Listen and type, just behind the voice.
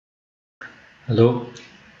Hello,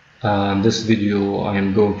 in this video I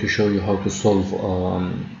am going to show you how to solve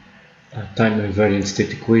a time invariant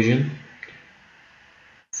state equation.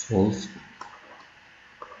 Solve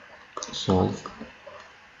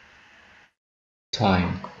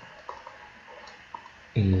time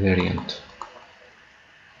invariant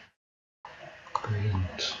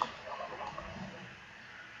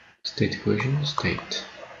state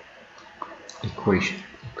equation.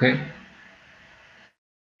 Okay.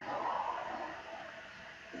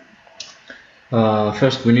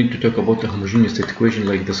 First we need to talk about a homogeneous state equation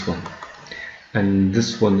like this one, and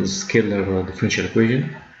this one is scalar differential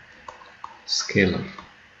equation.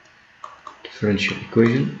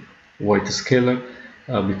 Why it is scalar?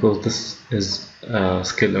 Because this is a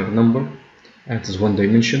scalar number and it is one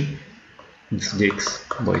dimension. This dx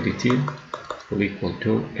by dt will equal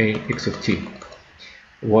to ax of t.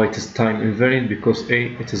 Why it is time invariant? Because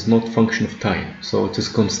it is not function of time, so it is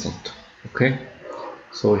constant. Okay,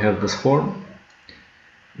 so we have this form.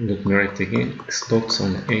 Let me write again: x dots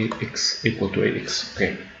on ax equal to ax.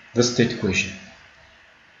 Okay, this state equation,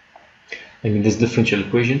 this differential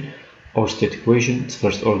equation or state equation, it's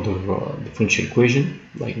first order differential equation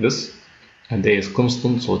like this, and a is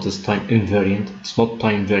constant, so it is time invariant. It's not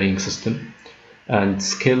time varying system, and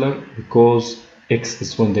scalar because x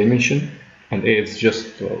is one dimension and a is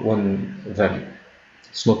just one value.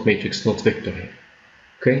 It's not matrix, not vector here.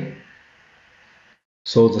 Okay,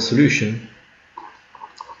 so the solution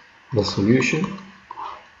will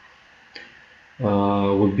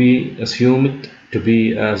be assumed to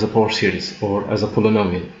be as a power series or as a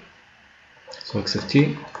polynomial. So x of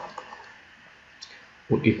t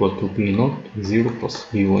will equal to b naught v0 plus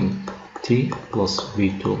v1 t plus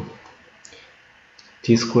v2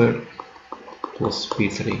 t squared plus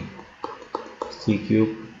b3 t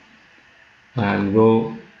cube, and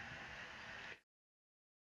go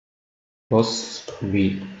plus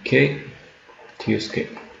bk t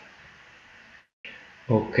squared.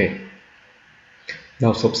 Okay,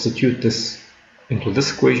 now substitute this into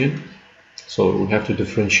this equation. So we have to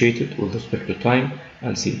differentiate it with respect to time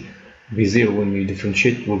and see b0 when we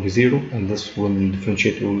differentiate will be 0, and this when we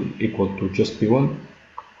differentiate will equal to just b1.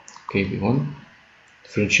 Okay, b1,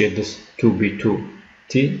 differentiate this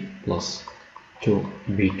 2b2t plus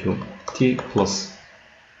 2b2t plus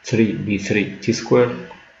 3b3t squared,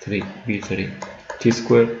 3b3t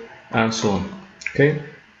squared, and so on. Okay,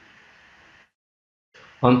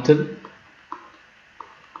 until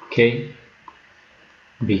k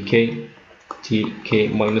bk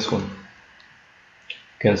tk minus 1. You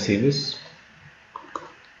can see this,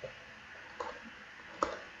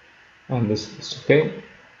 and this is okay.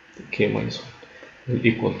 K minus 1 will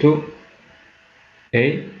equal to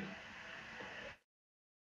a,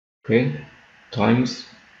 okay, times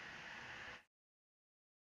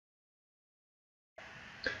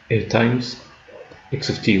a times x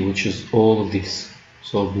of t, which is all of these.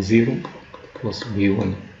 So b0 plus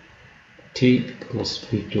b1 t plus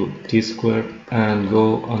b2 t squared, and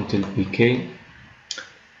go until bk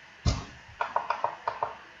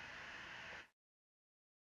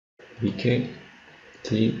t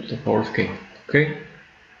to the power of k. Okay,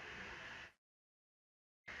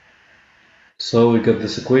 so we got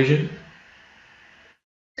this equation.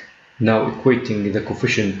 Now equating the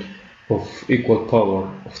coefficient of equal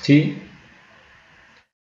power of t.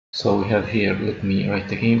 So we have here, let me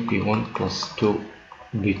write again, b1 plus 2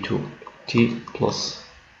 b2 t plus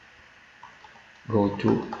go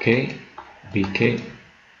to k bk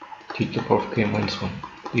t to the power of k minus 1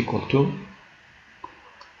 equal to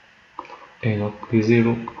a naught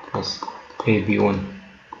b0 plus ab1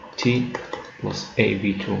 t plus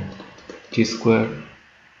ab2 t squared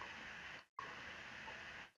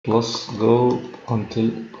plus go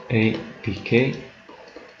until a bk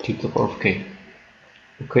t to the power of k.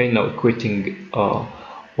 Okay, now equating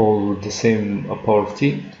all with the same power of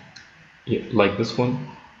t, like this one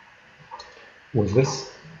with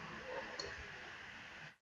this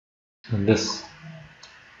and this,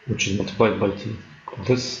 which is multiplied by t,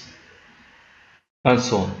 this, and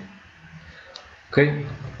so on. Okay,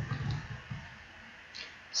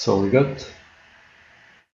 so we got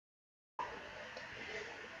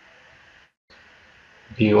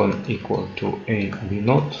b1 equal to a b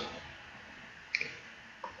naught,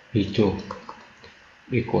 b2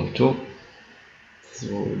 equal to,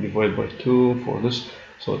 so divide by 2 for this,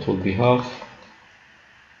 so it will be half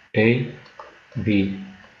a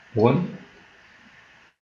b1,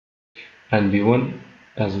 and b1,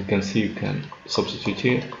 as you can see, you can substitute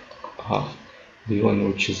here, half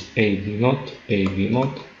b1, which is a b naught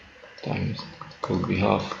times will be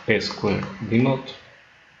half a squared b naught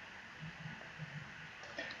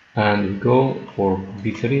and we go for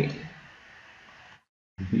b3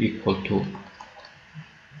 be equal to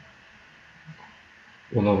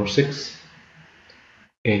 1 over 6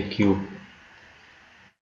 a cube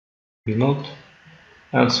b naught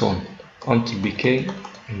and so on until bk,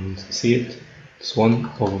 and you see it's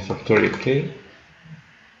 1 over factorial k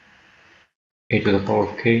a to the power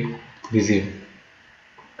of k b0.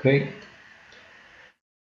 Okay,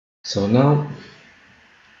 so now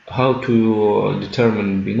how to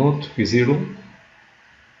determine b naught b0?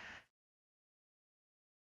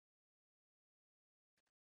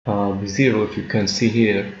 B0, if you can see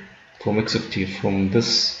here from x of t, from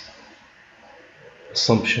this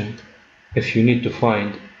assumption, if you need to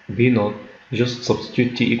find b naught, just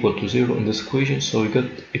substitute t equal to 0 in this equation, so we get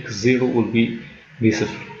x0 will be b0,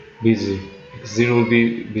 x0 will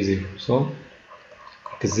be b0, so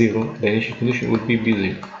x0, the initial condition will be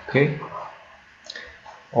b0.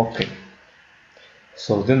 Okay,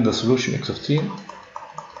 so then the solution x of t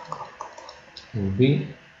will be,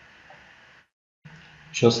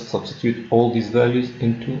 just substitute all these values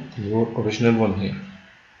into your original one here.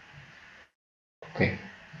 Okay,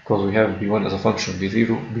 because we have b1 as a function of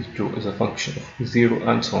b0, b2 is a function of b0,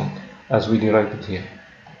 and so on, as we derived it here,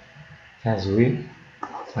 as we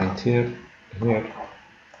find here, here,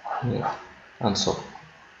 and so on.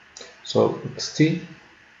 So xt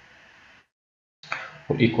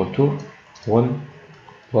will equal to 1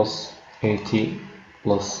 plus at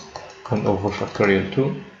plus 1 over factorial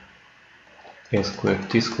 2 a squared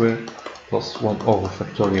t squared plus 1 over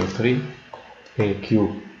factorial 3 a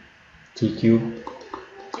cube t cube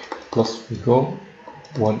plus we go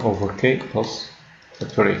 1 over k plus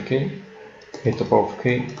factorial k a to the power of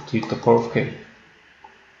k t to the power of k.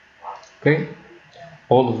 Okay,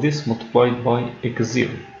 all of this multiplied by x0,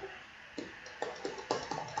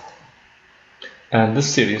 and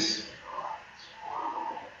this series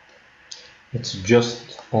it's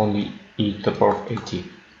just only e to the power of at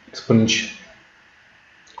exponential.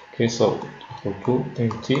 Okay, so equal to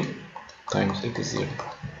at times x0.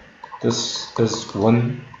 This is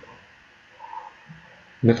one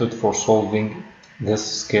method for solving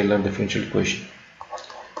this scalar differential equation.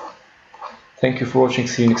 Thank you for watching.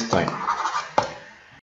 See you next time.